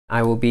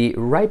I will be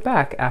right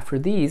back after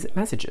these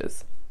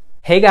messages.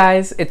 Hey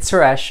guys, it's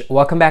Suresh.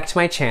 Welcome back to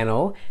my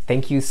channel.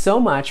 Thank you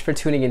so much for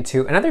tuning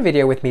into another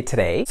video with me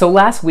today. So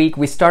last week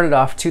we started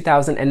off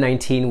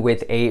 2019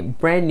 with a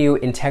brand new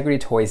Integrity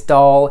Toys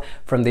doll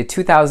from the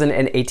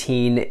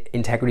 2018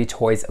 Integrity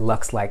Toys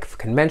Luxe Life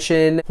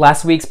convention.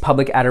 Last week's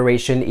Public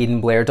Adoration Eden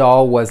Blair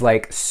doll was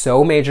like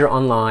so major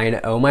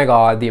online. Oh my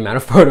god, the amount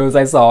of photos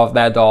I saw of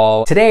that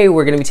doll. Today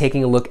we're going to be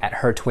taking a look at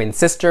her twin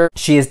sister.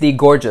 She is the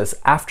gorgeous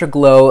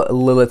Afterglow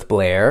Lilith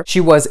Blair.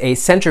 She was a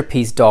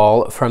centerpiece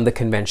doll from the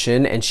convention,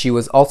 and she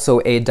was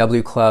also a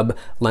W Club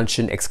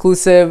luncheon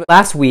exclusive.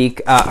 Last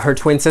week, her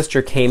twin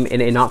sister came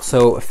in a not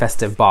so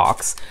festive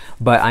box,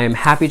 but I am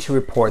happy to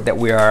report that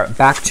we are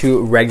back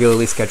to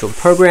regularly scheduled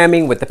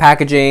programming with the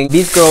packaging.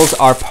 These girls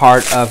are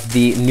part of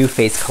the New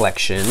Face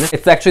collection.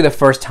 It's actually the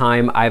first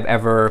time I've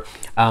ever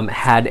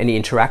had any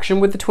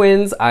interaction with the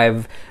twins.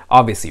 I've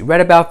obviously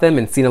read about them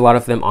and seen a lot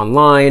of them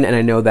online, and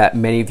I know that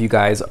many of you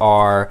guys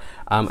are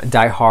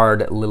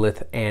die-hard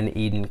Lilith and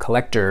Eden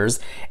collectors.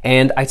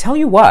 And I tell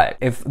you what,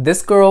 if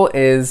this girl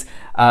is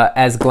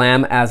as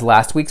glam as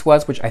last week's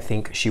was, which I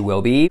think she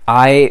will be,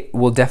 I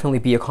will definitely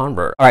be a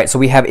convert. All right, so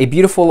we have a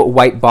beautiful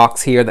white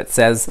box here that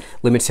says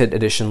limited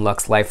edition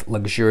Luxe Life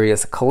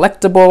luxurious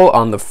collectible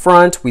on the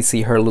front. We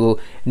see her little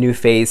New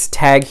Face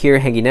tag here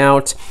hanging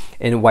out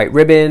in white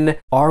ribbon.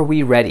 Are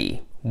we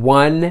ready?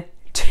 1,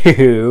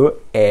 2,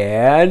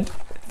 and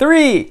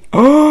 3.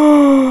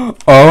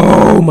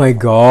 Oh my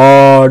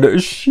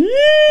god, chic!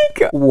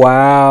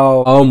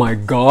 Wow. Oh my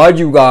god,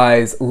 you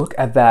guys, look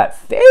at that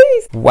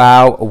face.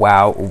 Wow,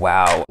 wow,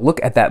 wow.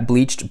 Look at that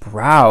bleached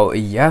brow.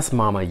 Yes,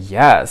 mama,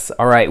 yes.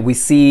 All right, we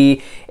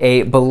see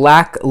a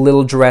black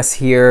little dress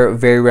here,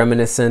 very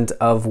reminiscent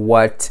of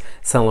what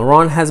Saint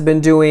Laurent has been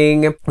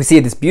doing. We see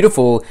this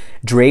beautiful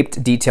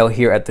draped detail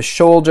here at the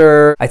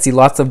shoulder. I see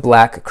lots of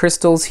black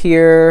crystals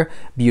here.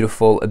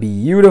 Beautiful,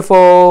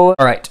 beautiful.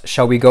 All right,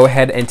 shall we go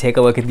ahead and take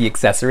a look at the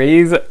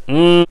accessories?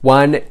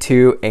 1,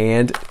 2,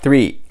 and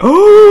 3.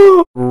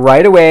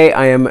 Right away,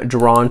 I am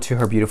drawn to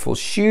her beautiful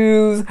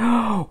shoes.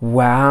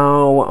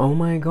 Wow, oh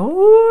my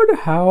god,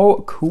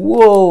 how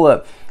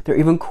cool. They're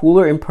even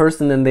cooler in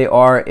person than they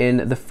are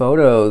in the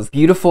photos.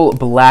 Beautiful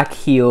black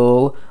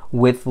heel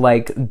with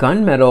like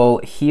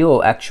gunmetal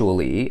heel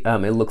actually.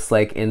 It looks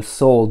like in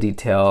sole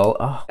detail.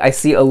 Oh, I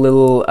see a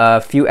little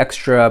few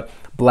extra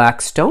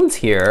black stones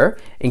here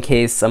in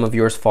case some of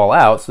yours fall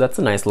out, so that's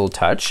a nice little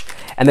touch.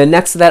 And then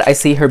next to that, I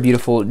see her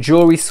beautiful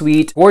jewelry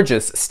suite.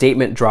 Gorgeous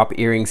statement drop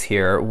earrings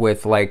here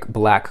with like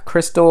black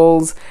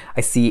crystals.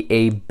 I see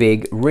a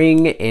big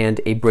ring and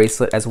a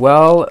bracelet as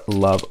well.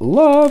 Love,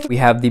 love. We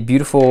have the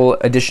beautiful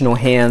additional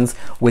hands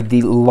with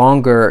the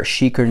longer,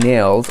 chicer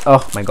nails.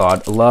 Oh my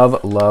god,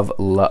 love, love,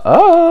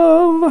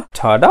 love.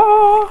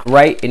 Ta-da!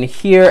 Right in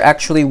here,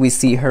 actually, we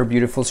see her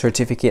beautiful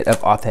certificate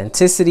of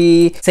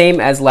authenticity. Same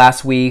as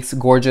last week's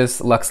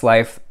gorgeous Luxe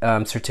Life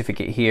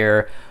certificate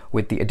here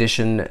with the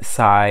edition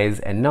size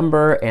and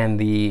number and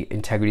the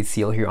integrity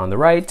seal here on the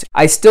right.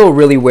 I still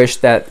really wish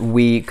that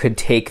we could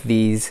take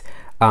these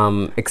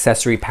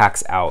accessory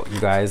packs out, you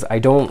guys. I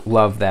don't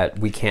love that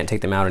we can't take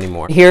them out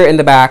anymore. Here in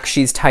the back,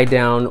 she's tied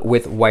down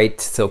with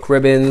white silk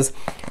ribbons,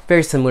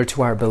 very similar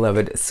to our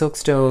beloved silk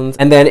stones.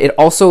 And then it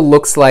also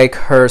looks like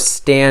her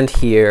stand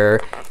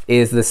here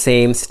is the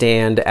same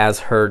stand as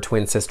her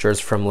twin sisters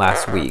from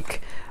last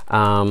week.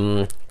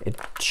 It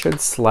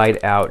should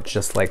slide out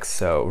just like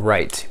so.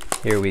 Right,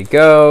 here we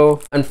go.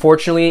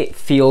 Unfortunately, it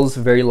feels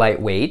very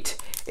lightweight.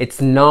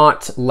 It's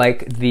not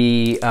like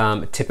the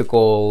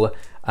typical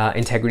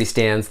integrity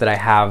stands that I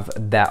have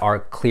that are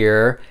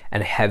clear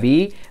and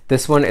heavy.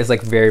 This one is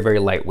like very, very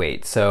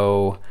lightweight.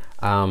 So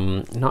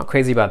not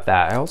crazy about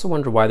that. I also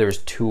wonder why there's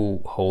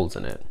 2 holes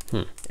in it.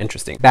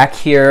 Interesting. Back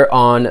here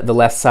on the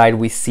left side,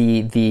 we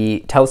see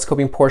the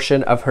telescoping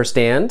portion of her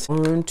stand.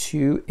 1,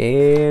 2,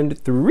 and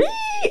 3.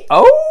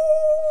 Oh!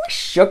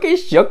 Shooky,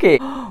 shooky.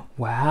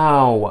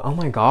 Wow, oh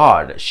my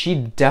god. She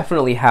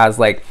definitely has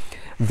like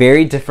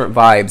very different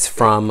vibes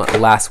from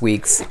last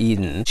week's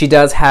Eden. She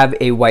does have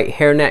a white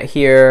hairnet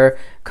here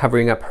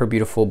covering up her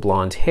beautiful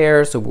blonde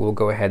hair, so we'll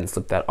go ahead and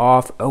slip that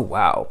off. Oh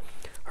wow.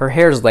 Her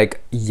hair is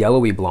like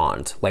yellowy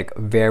blonde, like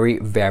very,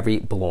 very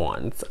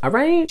blonde. All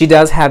right. She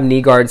does have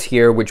knee guards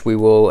here, which we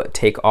will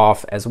take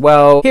off as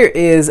well. Here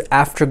is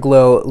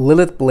Afterglow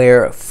Lilith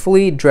Blair,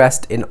 fully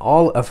dressed in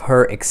all of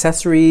her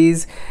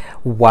accessories.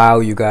 Wow,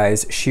 you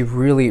guys, she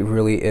really,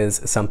 really is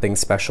something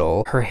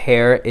special. Her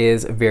hair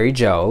is very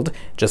gelled,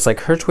 just like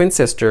her twin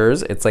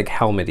sisters. It's like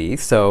helmety,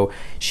 so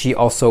she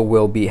also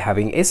will be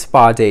having a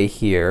spa day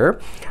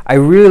here. I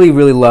really,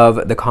 really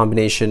love the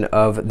combination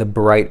of the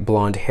bright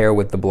blonde hair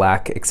with the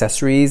black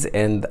accessories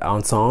and the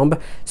ensemble.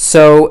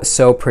 So,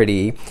 so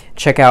pretty.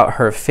 Check out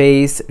her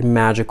face,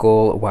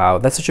 magical. Wow,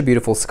 that's such a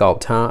beautiful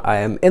sculpt, huh? I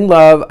am in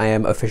love. I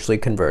am officially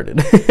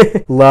converted.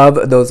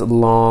 Love those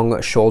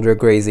long shoulder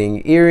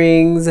grazing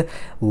earrings.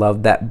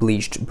 Love that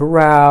bleached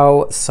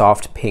brow,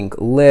 soft pink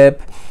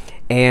lip.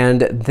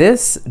 And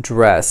this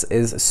dress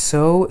is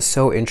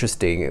so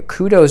interesting.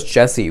 Kudos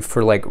Jessie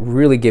for like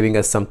really giving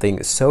us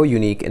something so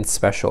unique and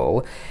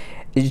special.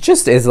 It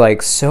just is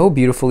like so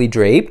beautifully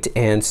draped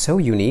and so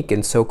unique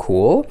and so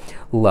cool.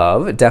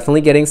 Love.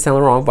 Definitely getting Saint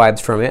Laurent vibes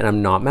from it, and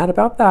I'm not mad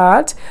about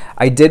that.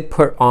 I did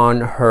put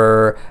on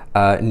her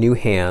new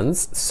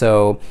hands,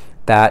 so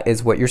that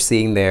is what you're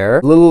seeing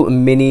there. Little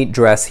mini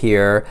dress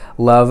here.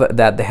 Love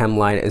that the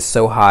hemline is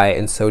so high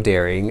and so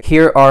daring.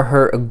 Here are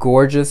her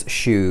gorgeous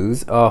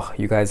shoes. Oh,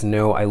 you guys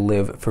know I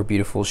live for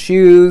beautiful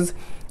shoes.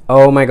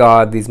 Oh my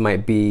God, these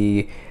might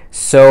be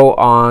so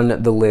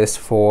on the list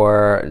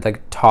for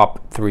like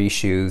top 3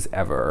 shoes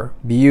ever.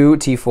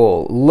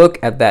 Beautiful. Look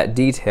at that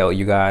detail,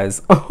 you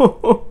guys.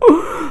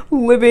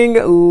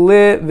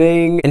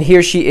 living. And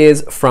here she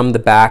is from the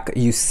back.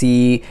 You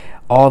see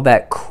all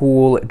that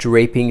cool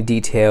draping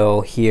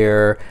detail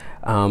here,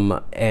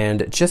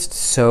 and just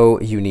so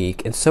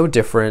unique and so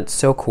different,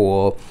 so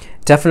cool.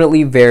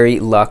 Definitely very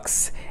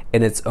luxe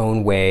in its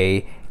own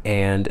way,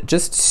 and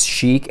just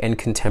chic and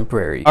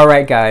contemporary. All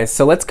right, guys,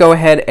 so let's go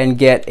ahead and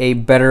get a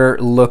better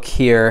look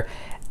here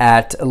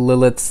at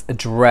Lilith's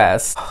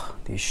dress.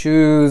 These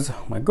shoes,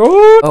 oh my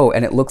God. Oh,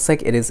 and it looks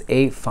like it is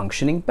a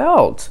functioning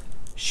belt.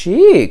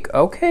 Chic.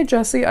 Okay,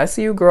 Jessie, I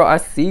see you, girl, I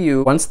see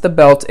you. Once the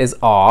belt is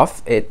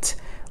off, it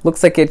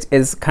looks like it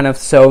is kind of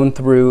sewn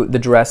through the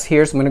dress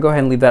here, so I'm gonna go ahead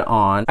and leave that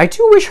on. I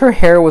do wish her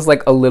hair was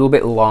like a little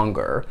bit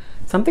longer.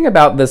 Something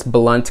about this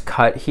blunt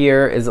cut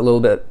here is a little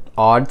bit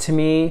odd to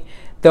me,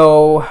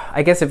 though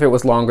I guess if it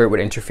was longer, it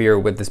would interfere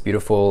with this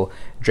beautiful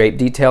drape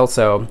detail,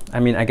 so I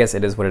mean, I guess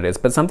it is what it is,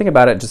 but something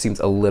about it just seems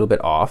a little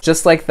bit off.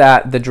 Just like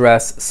that, the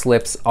dress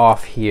slips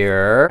off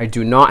here. I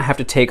do not have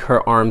to take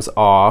her arms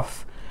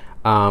off,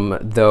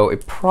 though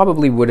it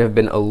probably would have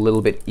been a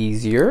little bit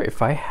easier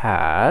if I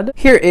had.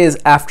 Here is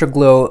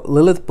Afterglow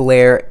Lilith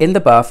Blair in the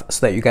buff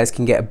so that you guys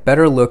can get a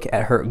better look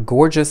at her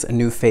gorgeous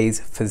new phase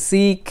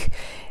physique.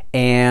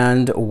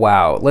 And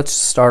wow, let's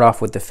start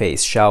off with the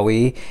face, shall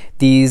we?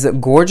 These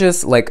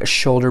gorgeous like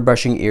shoulder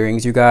brushing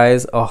earrings, you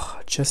guys. Oh,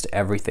 just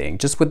everything.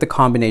 Just with the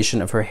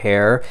combination of her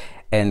hair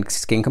and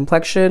skin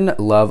complexion,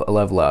 love,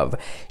 love, love.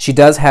 She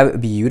does have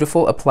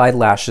beautiful applied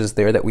lashes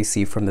there that we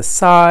see from the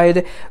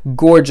side.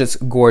 Gorgeous,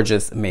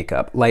 gorgeous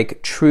makeup,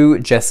 like true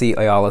Jessie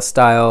Ayala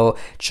style.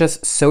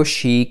 Just so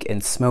chic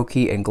and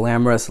smoky and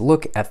glamorous.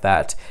 Look at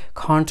that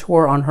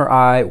contour on her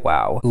eye.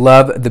 Wow.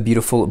 Love the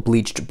beautiful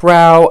bleached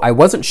brow. I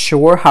wasn't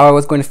sure how I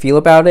was going to feel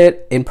about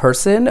it in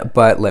person,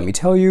 but let me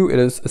tell you, it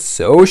is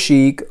so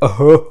chic.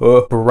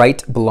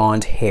 Bright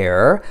blonde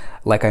hair.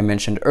 Like I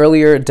mentioned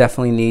earlier,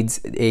 definitely needs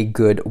a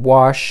good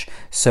wash,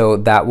 so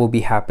that will be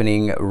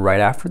happening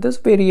right after this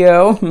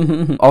video.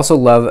 Also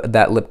love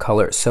that lip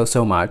color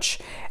so much.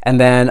 And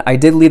then I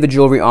did leave the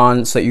jewelry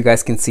on so that you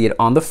guys can see it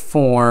on the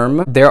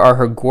form. There are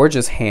her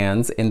gorgeous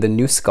hands in the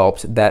new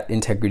sculpt that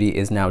Integrity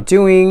is now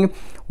doing,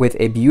 with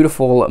a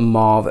beautiful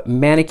mauve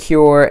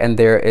manicure, and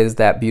there is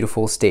that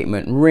beautiful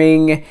statement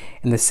ring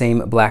in the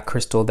same black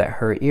crystal that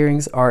her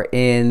earrings are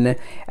in.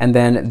 And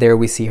then there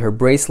we see her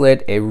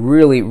bracelet, a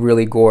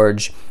really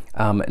gorge,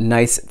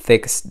 nice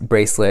thick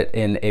bracelet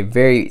in a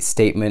very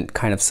statement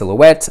kind of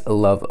silhouette.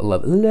 Love,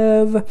 love,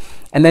 love.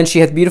 And then she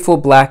has beautiful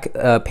black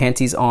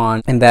panties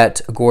on, and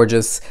that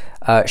gorgeous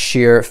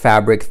sheer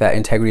fabric that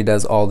Integrity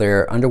does all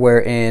their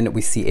underwear in.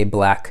 We see a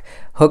black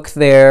hook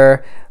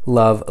there.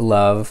 Love,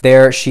 love.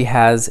 There she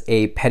has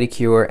a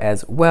pedicure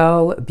as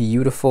well.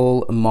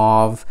 Beautiful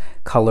mauve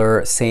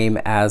color, same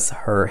as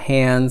her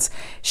hands.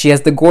 She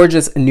has the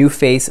gorgeous new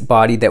face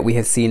body that we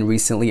have seen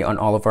recently on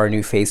all of our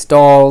new face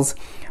dolls,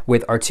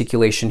 with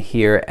articulation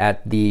here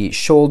at the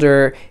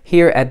shoulder,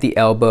 here at the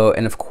elbow,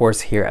 and of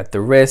course here at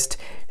the wrist.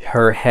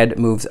 Her head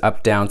moves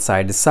up, down,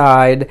 side to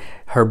side.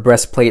 Her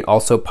breastplate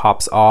also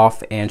pops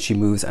off, and she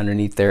moves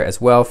underneath there as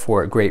well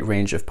for a great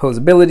range of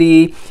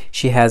posability.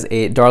 She has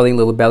a darling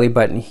little belly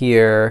button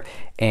here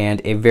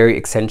and a very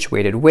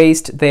accentuated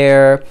waist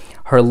there.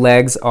 Her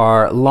legs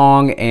are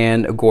long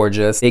and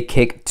gorgeous. They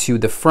kick to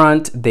the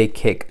front, they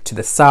kick to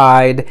the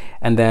side,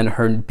 and then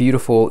her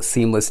beautiful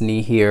seamless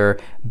knee here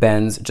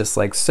bends just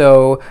like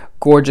so.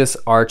 Gorgeous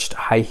arched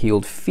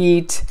high-heeled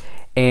feet.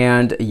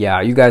 And yeah,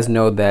 you guys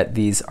know that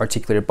these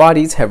articulated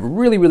bodies have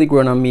really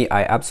grown on me.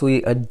 I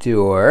absolutely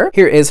adore.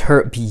 Here is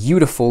her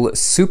beautiful,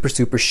 super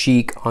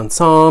chic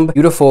ensemble.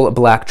 Beautiful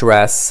black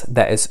dress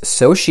that is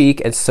so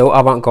chic and so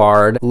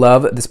avant-garde.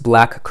 Love this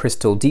black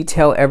crystal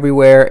detail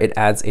everywhere. It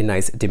adds a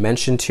nice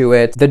dimension to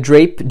it. The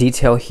drape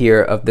detail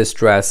here of this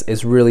dress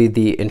is really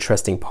the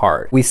interesting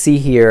part. We see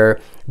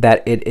here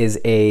that it is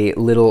a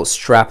little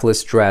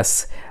strapless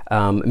dress,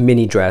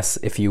 mini dress,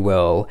 if you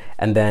will,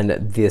 and then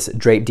this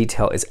drape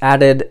detail is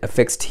added,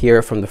 affixed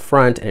here from the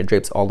front, and it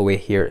drapes all the way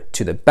here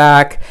to the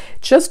back.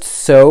 Just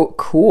so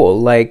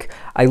cool. Like,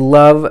 I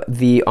love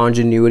the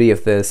ingenuity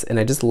of this, and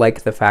I just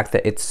like the fact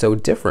that it's so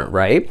different,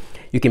 right?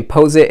 You can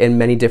pose it in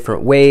many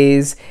different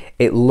ways.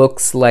 It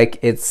looks like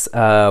it's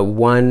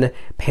one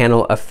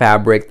panel of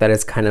fabric that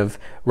is kind of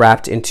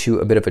wrapped into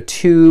a bit of a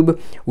tube.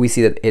 We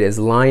see that it is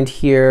lined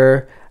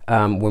here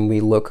when we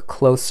look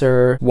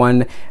closer.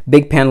 One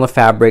big panel of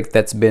fabric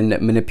that's been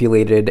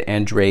manipulated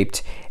and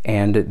draped,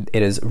 and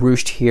it is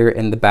ruched here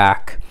in the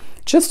back.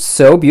 Just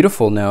so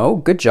beautiful, no?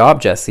 Good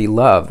job, Jessie,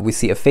 love. We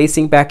see a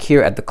facing back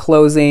here at the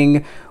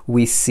closing.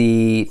 We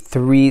see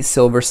 3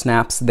 silver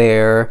snaps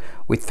there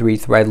with 3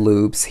 thread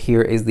loops.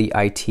 Here is the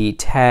IT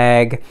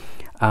tag.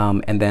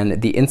 And then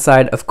the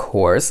inside, of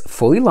course,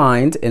 fully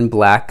lined in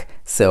black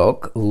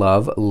silk,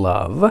 love,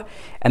 love.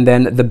 And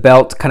then the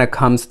belt kind of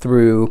comes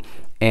through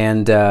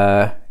and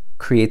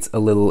creates a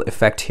little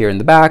effect here in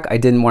the back. I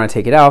didn't want to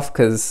take it off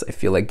because I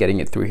feel like getting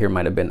it through here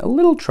might have been a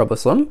little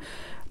troublesome.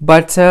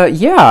 But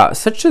yeah,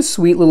 such a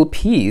sweet little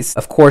piece.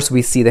 Of course,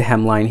 we see the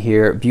hemline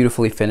here,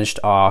 beautifully finished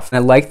off. And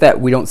I like that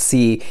we don't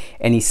see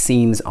any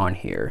seams on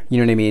here. You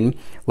know what I mean?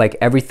 Like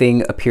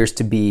everything appears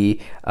to be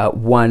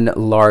one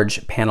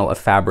large panel of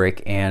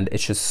fabric, and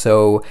it's just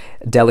so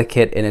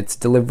delicate in its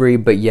delivery,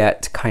 but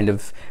yet kind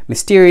of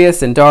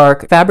mysterious and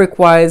dark.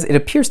 Fabric-wise, it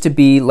appears to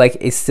be like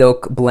a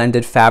silk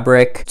blended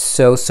fabric.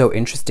 So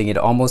interesting. It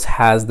almost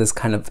has this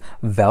kind of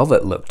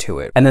velvet look to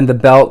it. And then the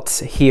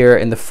belt here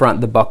in the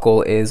front, the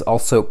buckle, is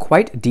also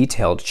quite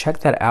detailed. Check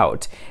that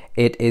out.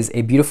 It is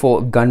a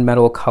beautiful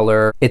gunmetal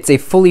color. It's a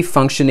fully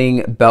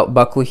functioning belt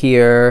buckle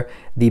here.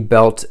 The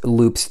belt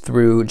loops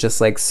through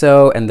just like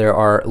so, and there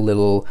are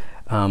little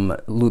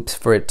loops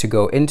for it to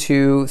go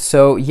into.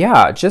 So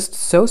yeah, just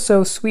so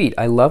sweet.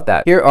 I love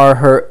that. Here are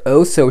her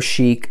oh so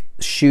chic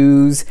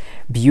shoes.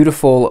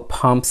 Beautiful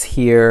pumps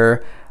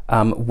here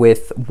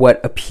with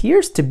what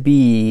appears to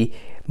be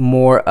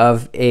more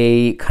of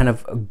a kind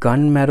of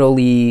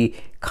gunmetal-y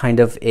kind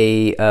of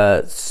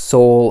a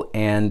sole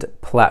and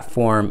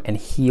platform and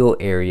heel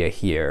area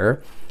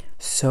here.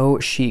 So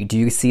chic. Do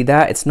you see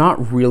that? It's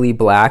not really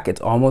black.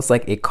 It's almost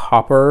like a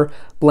copper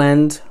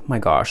blend. My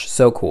gosh,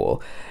 so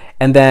cool.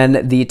 And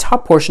then the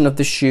top portion of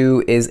the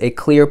shoe is a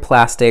clear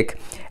plastic,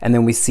 and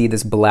then we see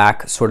this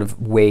black sort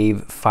of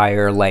wave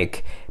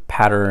fire-like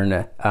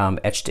pattern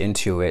etched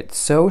into it.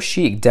 So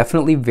chic.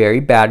 Definitely very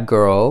bad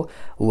girl.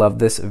 Love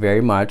this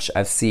very much.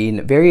 I've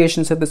seen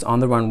variations of this on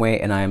the runway,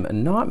 and I'm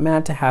not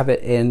mad to have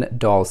it in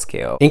doll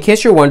scale. In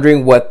case you're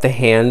wondering what the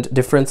hand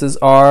differences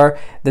are,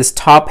 this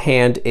top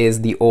hand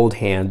is the old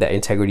hand that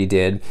Integrity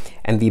did,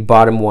 and the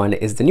bottom one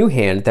is the new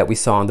hand that we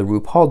saw on the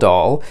RuPaul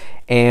doll.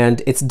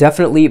 And it's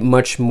definitely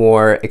much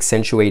more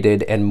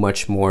accentuated and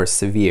much more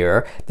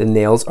severe. The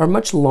nails are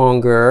much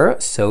longer,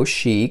 so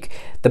chic.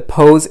 The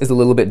pose is a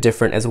little bit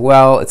different as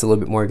well. It's a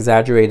little bit more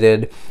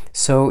exaggerated.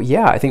 So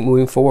yeah, I think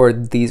moving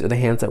forward, these are the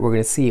hands that we're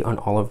going to see on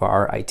all of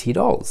our IT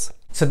dolls.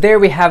 So there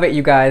we have it,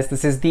 you guys.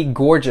 This is the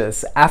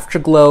gorgeous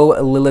Afterglow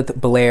Lilith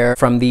Blair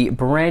from the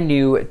brand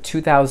new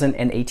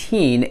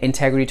 2018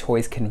 Integrity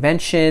Toys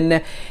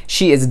convention.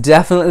 She is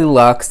definitely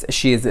luxe.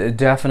 She is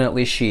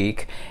definitely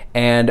chic.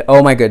 And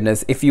oh my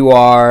goodness, if you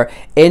are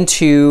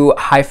into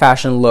high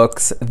fashion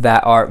looks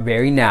that are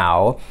very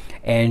now,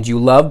 and you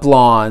love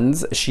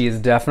blondes, she is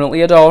definitely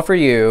a doll for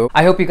you.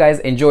 I hope you guys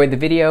enjoyed the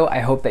video. I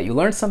hope that you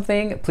learned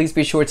something. Please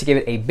be sure to give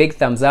it a big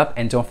thumbs up,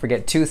 and don't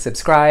forget to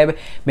subscribe.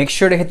 Make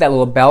sure to hit that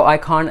little bell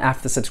icon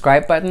after the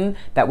subscribe button.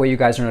 That way you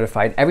guys are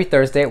notified every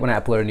Thursday when I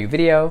upload a new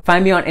video.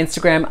 Find me on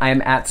Instagram. I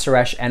am at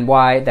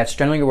SureshNY. That's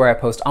generally where I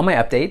post all my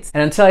updates.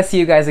 And until I see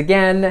you guys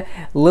again,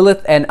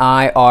 Lilith and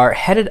I are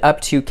headed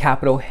up to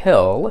Capitol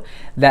Hill.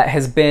 That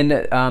has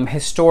been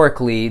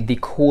historically the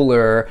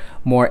cooler,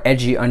 more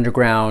edgy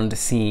underground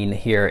scene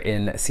here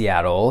in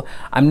Seattle.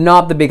 I'm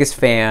not the biggest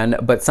fan,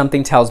 but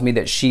something tells me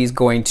that she's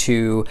going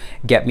to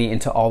get me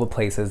into all the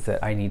places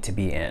that I need to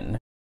be in.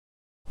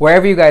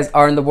 Wherever you guys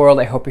are in the world,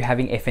 I hope you're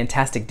having a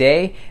fantastic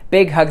day.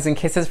 Big hugs and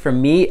kisses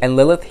from me and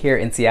Lilith here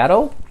in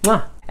Seattle.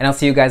 Mwah! And I'll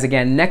see you guys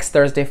again next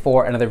Thursday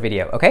for another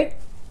video, okay?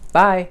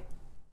 Bye!